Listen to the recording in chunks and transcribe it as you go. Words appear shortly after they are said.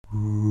It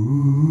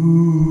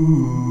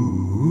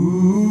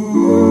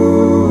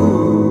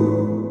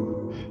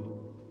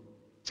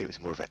was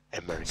more of an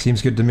American.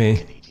 Seems good to me.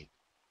 Canadian.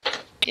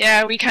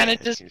 Yeah, we kind of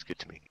Yeah, just seems good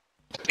to me.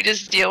 we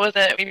just deal with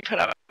it. We put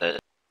up with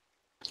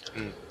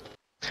it.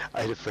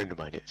 I had a friend of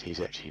mine. He's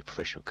actually a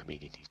professional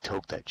comedian. He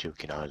told that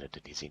joke in Ireland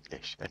and he's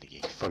English, and he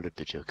followed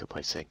the joke up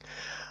by saying,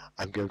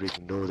 "I'm going to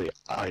ignore the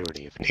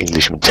irony of an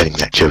Englishman telling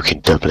that joke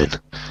in Dublin,"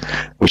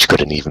 which got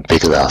an even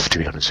bigger laugh, to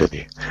be honest with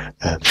you.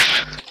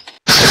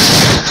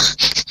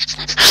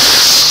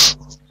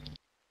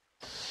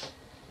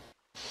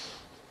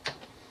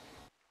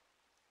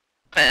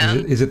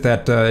 Man. Is it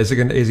that? Is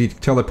he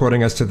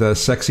teleporting us to the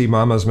Sexy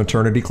Mama's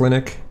maternity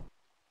clinic?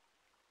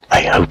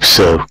 I hope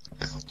so.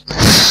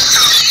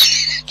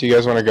 Do you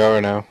guys want to go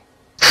or no?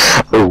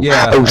 Oh,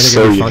 Yeah, oh, I think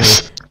so it'd be funny.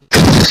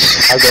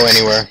 yes. I'll go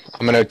anywhere.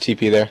 I'm gonna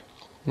TP there.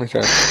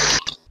 Okay.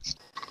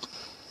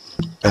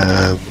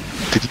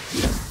 Did you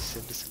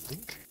send us a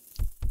link?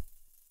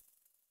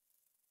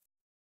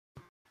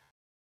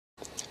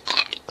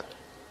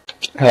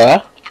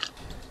 Huh?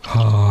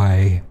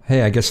 Hi.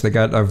 Hey, I guess they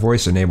got a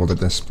voice enabled at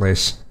this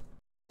place.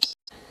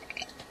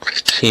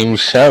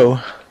 Seems so.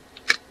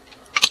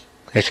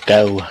 Let's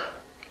go.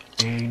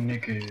 Hey,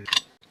 nigga.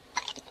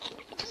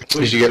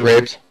 Did you get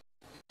raped?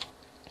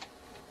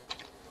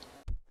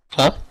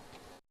 Huh?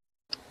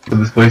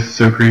 This place is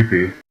so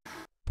creepy.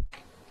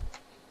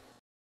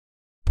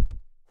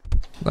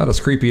 Not as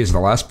creepy as the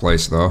last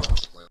place, though.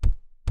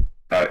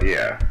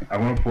 Yeah. I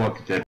want to pull up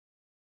the jet.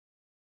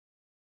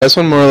 This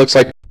one more looks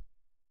like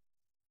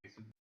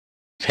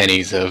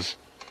pennies of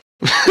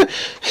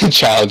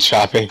child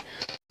shopping.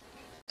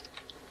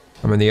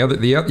 I mean,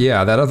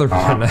 yeah, that other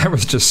one, that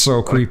was just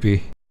so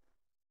creepy.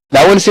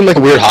 That one seemed like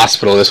a weird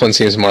hospital. This one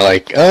seems more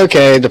like,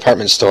 okay,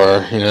 department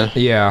store, you know?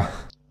 Yeah.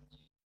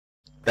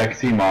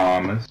 Sexy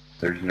moms.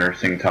 There's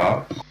nursing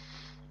tops.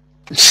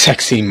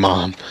 Sexy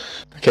mom.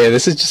 Okay,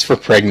 this is just for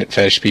pregnant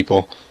fetish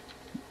people.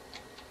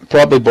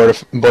 Probably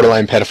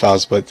borderline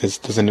pedophiles, but this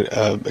doesn't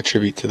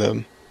attribute to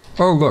them.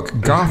 Oh, look,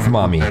 goth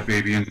mommy. That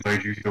baby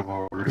inside you so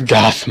hard.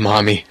 Goth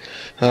mommy.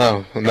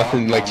 Oh,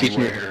 nothing like Mommy teaching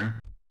where?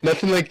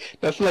 nothing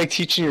like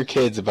teaching your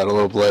kids about a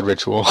little blood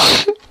ritual.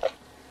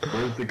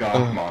 Where's the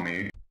goth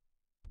mommy?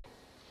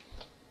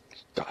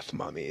 Goth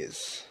mommy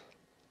is.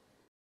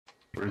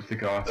 Where's the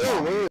goth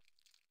mommy?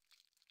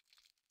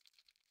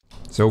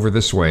 It's over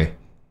this way.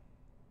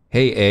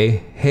 Hey, A.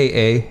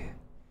 Hey, A.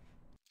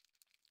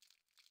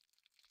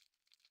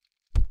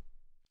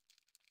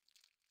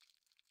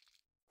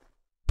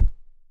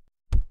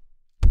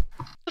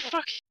 The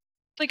fuck?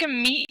 It's like a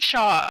meat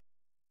shop.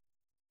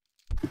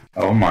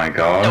 Oh my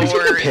god. No. Is it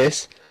the worry.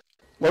 piss?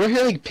 Why do I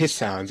hear like piss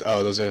sounds?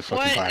 Oh, those are the fucking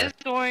What fire. is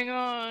going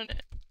on?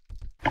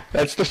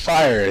 That's the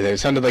fire. They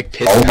sounded like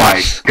piss Oh my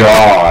sounds.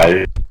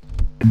 god.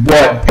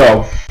 What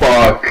the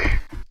fuck?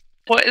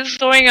 What is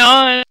going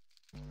on?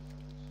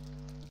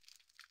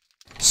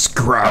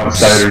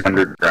 Scrouse. Outsiders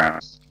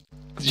underground.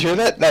 Did you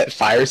hear that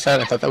fire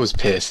sound? I thought that was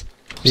piss.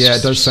 Yeah,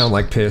 it does sound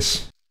like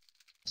piss.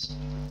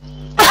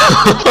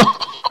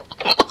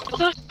 What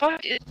the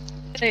fuck is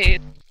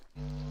it?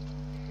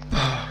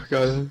 Oh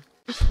god.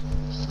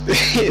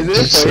 Isn't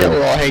it funny that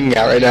we're all hanging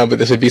out right now, but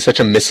this would be such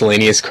a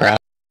miscellaneous crowd?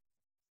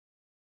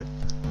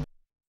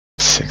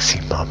 Sexy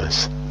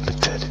mamas.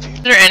 Maternity.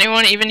 Is there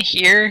anyone even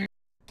here?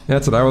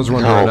 That's what I was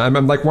wondering. No.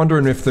 I'm like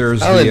wondering if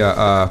there's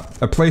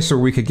a place where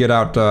we could get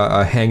out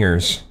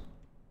hangers.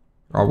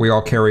 We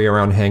all carry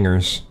around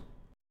hangers.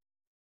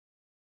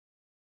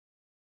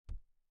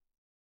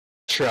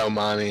 Tro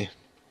mommy.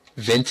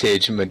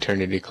 Vintage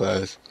maternity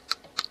clothes.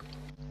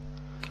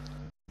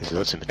 There's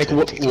lots of Like,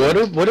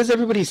 maternity. what is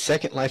everybody's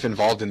second life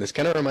involved in? This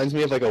kind of reminds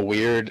me of like a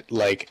weird,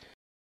 like...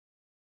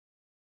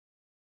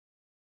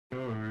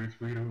 Oh,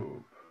 sweet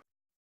hope.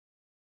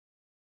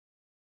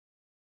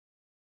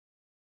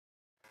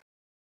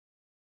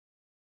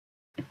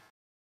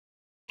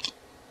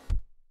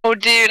 Oh,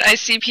 dude, I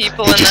see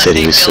people He in just that said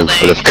he big was so building.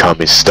 full of cum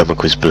his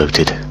stomach was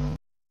bloated.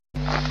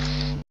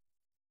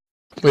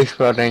 Which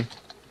building?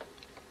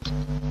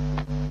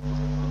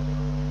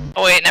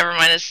 Oh wait, never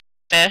mind. It's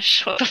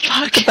fish. What the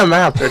fuck? The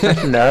map, there's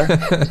nothing there.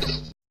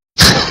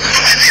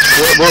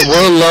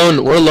 we're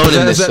alone. We're alone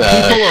in Is this.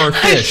 that people or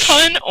I fish?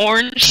 saw an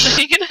orange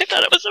thing and I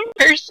thought it was a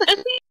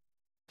person.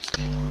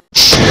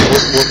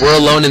 We're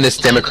alone in this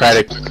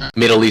democratic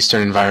Middle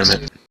Eastern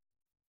environment.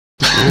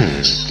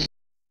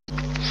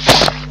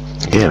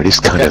 Yeah, it is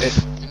kind of.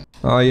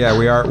 Oh yeah,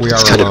 we are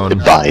It's kind alone. of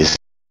advised.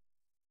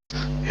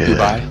 Yeah.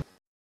 Dubai.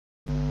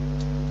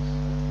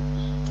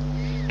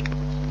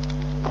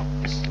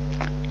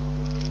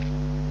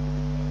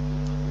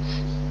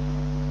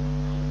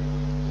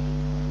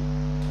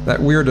 That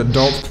weird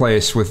adult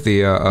place with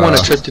the Want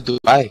a trip to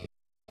Dubai?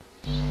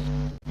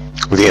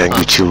 With the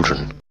angry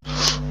children.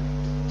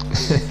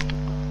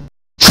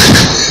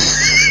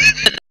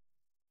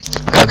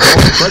 adult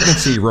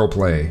pregnancy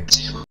roleplay.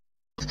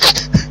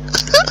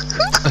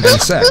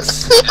 And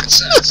sex.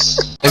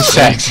 And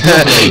sex.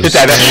 It's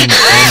that.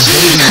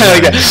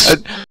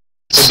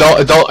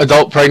 Like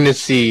adult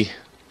pregnancy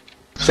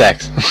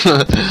sex.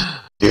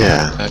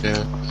 Yeah.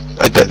 Yeah.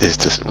 I bet this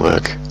doesn't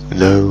work.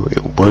 No,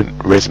 it won't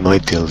res my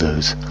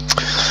dildos.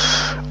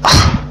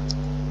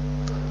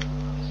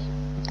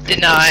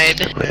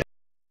 Denied.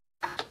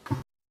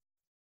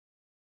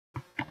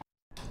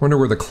 Wonder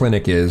where the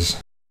clinic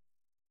is.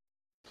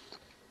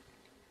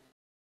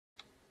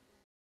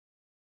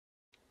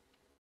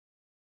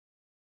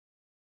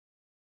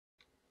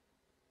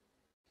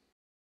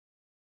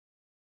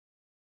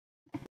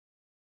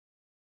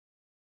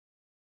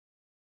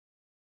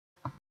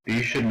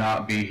 These should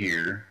not be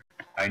here.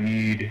 I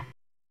need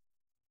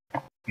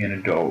an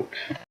adult.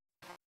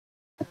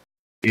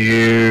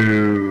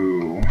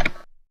 Ew.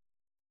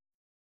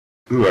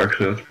 Ooh,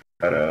 actually, that's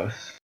badass.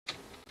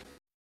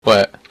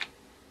 What?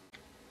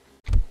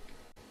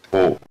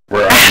 Oh,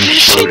 we're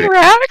Fishing floating.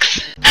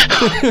 racks?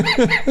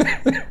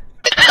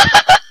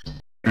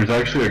 There's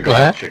actually a What?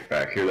 goth chick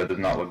back here that does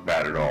not look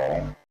bad at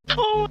all.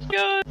 Oh my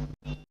god.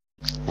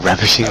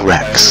 Ravishing That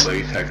racks.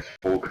 latex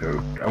full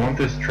coat. I want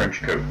this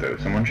trench coat though.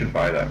 Someone should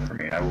buy that for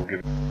me. I will give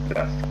it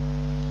that.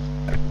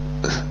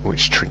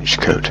 Which trench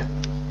coat?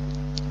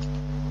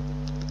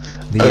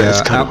 The, Oh,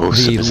 that's kinda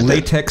awesome, the isn't it?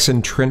 latex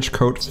and trench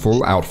coat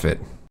full outfit.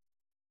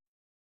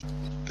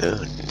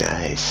 Oh,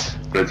 nice.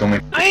 But it's only.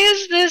 Why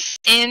is this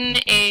in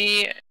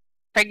a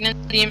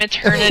pregnancy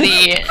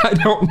maternity? I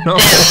don't know.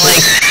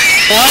 Like,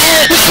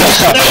 what? I'm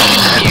so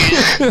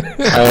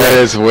confused. That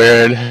is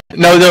weird.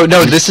 No,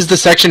 this is the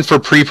section for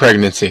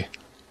pre-pregnancy.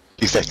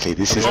 Exactly.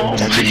 This is Oh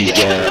that's what you my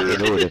wear God.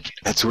 in order.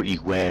 That's what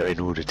you wear in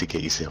order to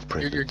get yourself You're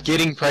pregnant.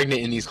 getting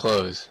pregnant in these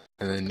clothes.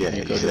 And then Yeah,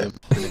 you go yeah.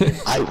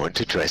 to I want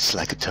to dress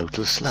like a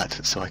total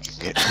slut so I can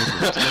get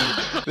pregnant.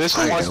 This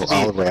one I wants know, to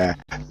I'll be... wear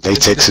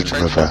latex and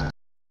trench rubber.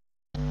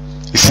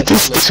 You see,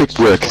 this would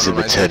work as a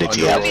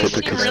maternity They outfit seem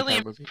because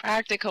really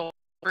practical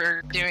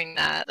for doing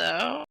that,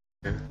 though.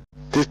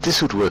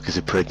 this would work as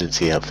a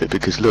pregnancy outfit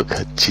because look,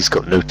 she's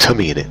got no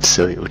tummy in it,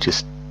 so it would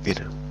just, you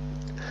know,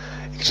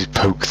 you could just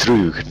poke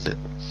through, couldn't it?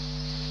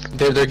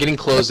 They're getting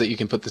clothes that you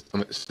can put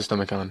the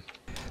stomach on.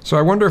 So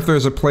I wonder if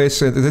there's a place.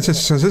 Since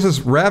this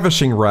is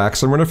ravishing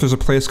racks, I wonder if there's a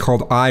place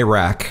called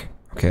Iraq.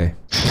 Okay.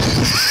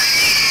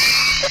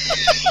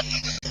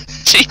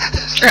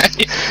 Jesus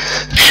Christ.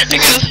 I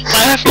can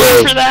laugh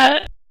for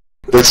that.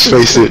 Let's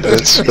face it.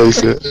 Let's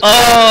face it.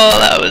 Oh,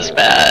 that was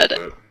bad.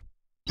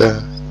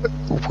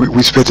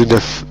 We spent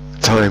enough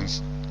time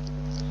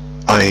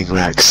eyeing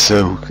racks,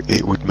 so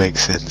it would make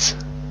sense.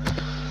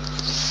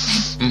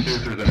 See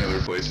if there's any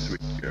other places we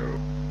can go.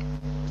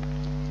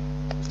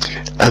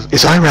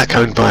 Is Iraq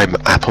owned by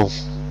Apple?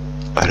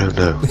 I don't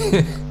know.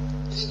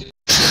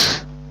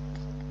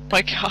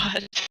 My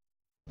god.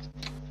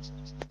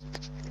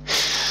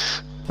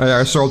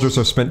 Our soldiers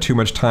have spent too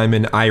much time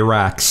in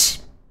Iraqs.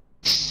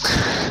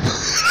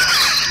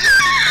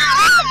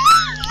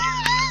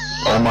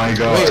 Oh my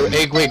god.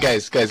 Wait,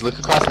 guys, look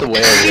across the way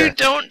over You here.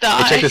 don't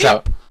die. Hey, check this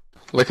out.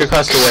 Look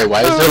across the way.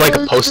 Why is there like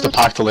a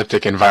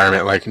post-apocalyptic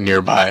environment like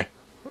nearby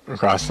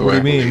across the way?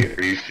 What do you mean?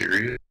 Are you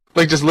serious?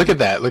 Like, just look at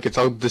that. Look, it's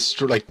all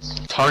like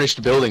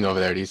tarnished building over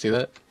there. Do you see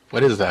that?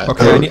 What is that?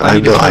 Okay, I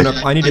need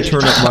to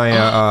turn up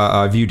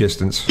my view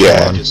distance.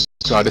 Yeah. Hold on.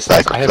 God, it's I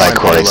have mine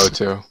Likewise.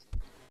 pretty low too.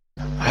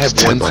 I have Just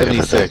turn mine up a bit.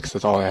 176.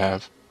 That's all I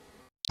have.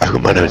 I've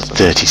got mine on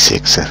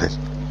 36, I think.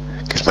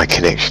 Because my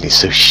connection is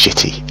so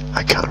shitty,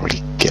 I can't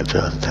really get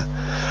beyond that.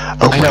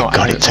 Oh I my know, I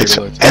god, have it takes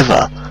pretty low too.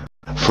 forever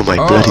for my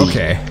Oh, bloody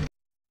okay.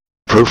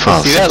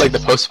 profile. See that, like the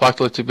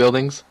post-apocalyptic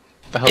buildings?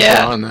 What the hell's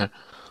Yeah. going on there?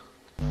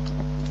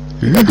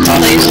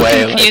 Please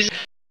way, like- confuse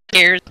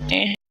scares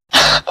me. I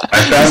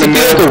found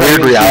It's like a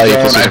weird reality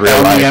if this was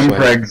real life, I found the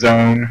like- Mpreg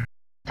zone.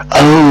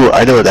 Oh,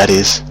 I know what that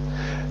is.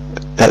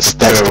 That's Oh.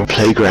 the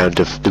playground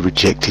of the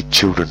rejected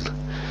children.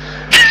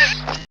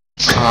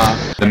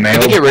 The male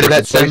they get rid of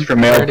that place sim for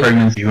male already?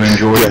 pregnancy who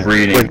enjoy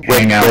reading,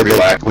 hang out, when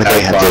relax, when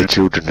they have have their fun.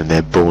 children and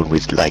they're born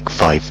with like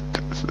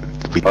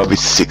with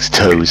 6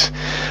 toes,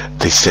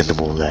 they send them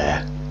all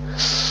there.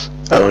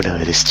 Oh no,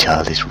 this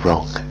child is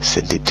wrong.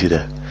 Send it to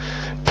the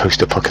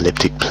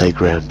post-apocalyptic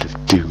playground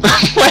of doom.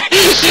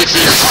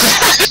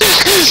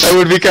 That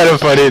would be kind of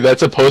funny.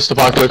 That's a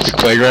post-apocalyptic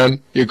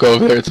playground. You go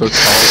over there, it's so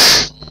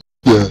tall.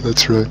 Yeah,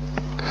 that's right.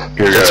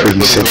 Here, That's where you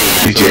look send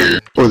at them.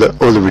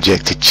 All the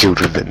rejected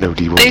children that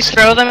nobody They wants.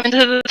 throw them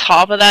into the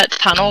top of that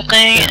tunnel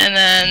thing, and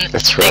then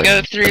That's they right.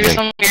 go through And they-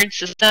 some weird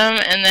system,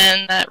 and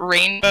then that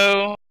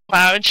rainbow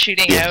cloud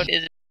shooting Yeah. out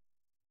is.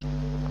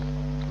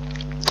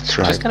 That's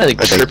right. Just kind of like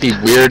And they-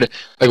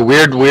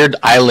 trippy, weird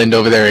island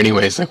over there.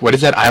 Anyways, like, what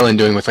is that island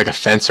doing with like a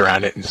fence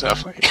around it and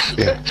stuff? Like,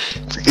 Yeah.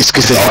 It's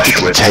because they have to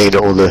contain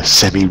all the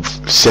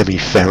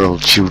semi-feral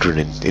children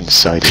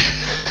inside it.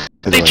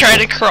 They Otherwise try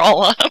to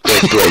crawl up.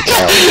 they'll break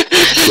out.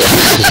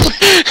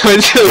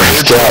 it's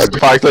a weird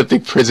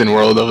apocalyptic prison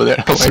world over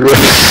there. That's Like,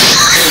 right.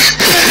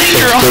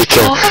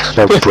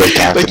 They'll break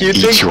out Like, and you'd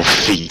eat think- your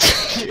feet.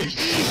 you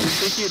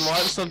think you'd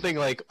want something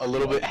like a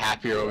little bit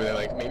happier over there,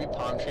 like maybe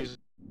palm trees.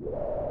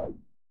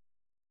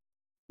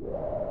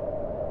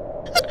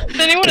 Is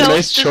anyone Nice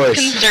else choice.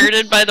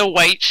 disconcerted by the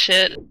white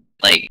shit,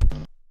 like,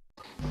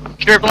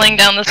 dribbling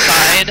down the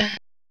side?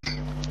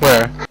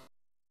 Where?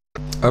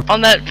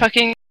 On that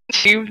fucking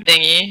tube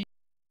thingy.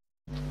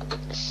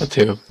 What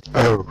tube?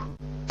 Oh,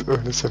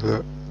 let's have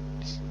that.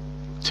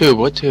 Tube?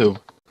 What tube?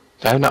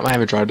 Do I not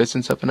have a draw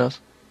distance up enough?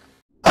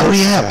 Oh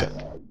yeah.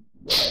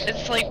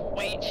 It's like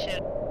white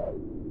shit.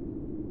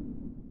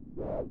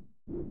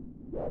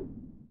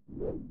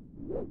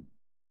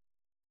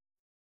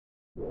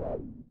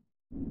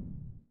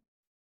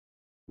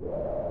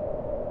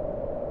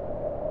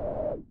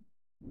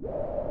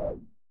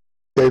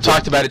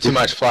 Talked about it too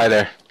much. Fly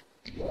there.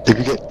 Did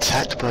we get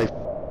attacked by?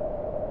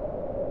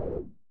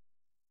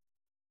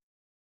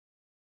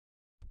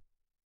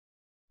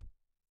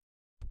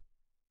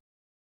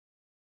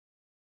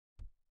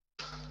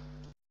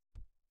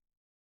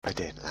 I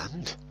didn't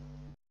land.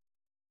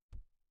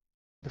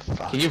 The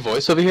fuck? Can you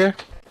voice over here?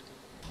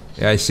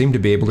 Yeah, I seem to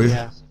be able to.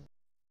 Yeah.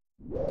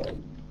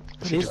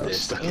 What is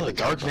this? Oh, a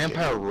Dark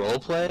Vampire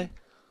roleplay?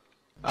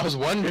 I was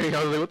wondering.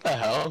 I was like, what the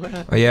hell,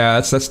 man? Oh, yeah,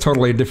 that's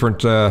totally a different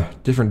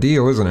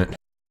deal, isn't it?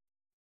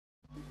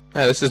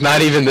 Yeah, this is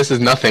not even. This is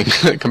nothing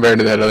compared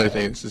to that other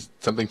thing. This is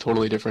something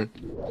totally different.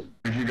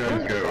 Where'd you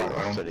guys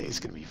go? But it's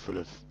gonna be full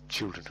of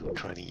children who are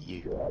trying to eat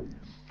you.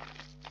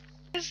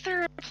 Is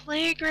there a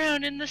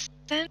playground in the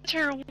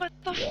center? What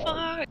the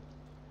fuck?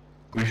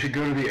 We should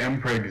go to the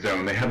Mpreg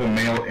zone. They have a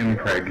male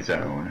Mpreg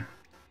zone.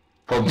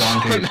 Called Oh,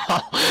 Dante. no.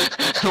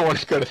 I don't want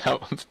to go to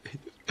that one.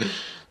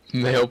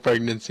 Male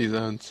pregnancy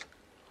zones.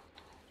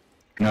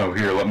 No,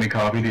 here, let me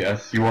copy the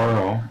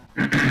SURL.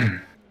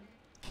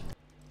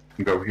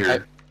 Go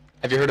here.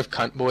 Have you heard of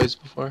Cunt Boys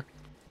before?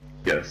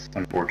 Yes,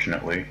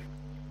 unfortunately.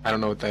 I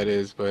don't know what that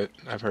is, but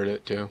I've heard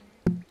it too.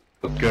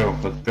 Let's go,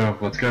 let's go,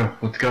 let's go,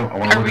 let's go. I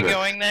want to Are look we at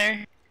going there?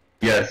 this.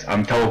 Yes,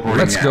 I'm teleporting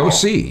Let's now. go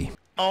see.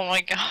 Oh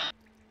my god.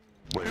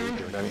 Where are we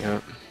going? Yeah.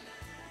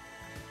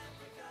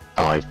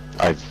 Oh,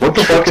 I've What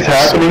the fuck is tricked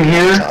out so happening many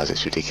here? times,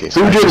 it's ridiculous.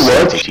 Who I did just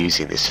what? started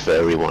using this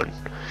furry one.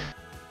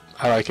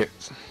 I like it.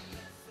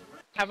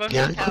 How about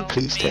Yeah, I'm you tell quite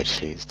pleased me?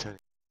 actually. It's totally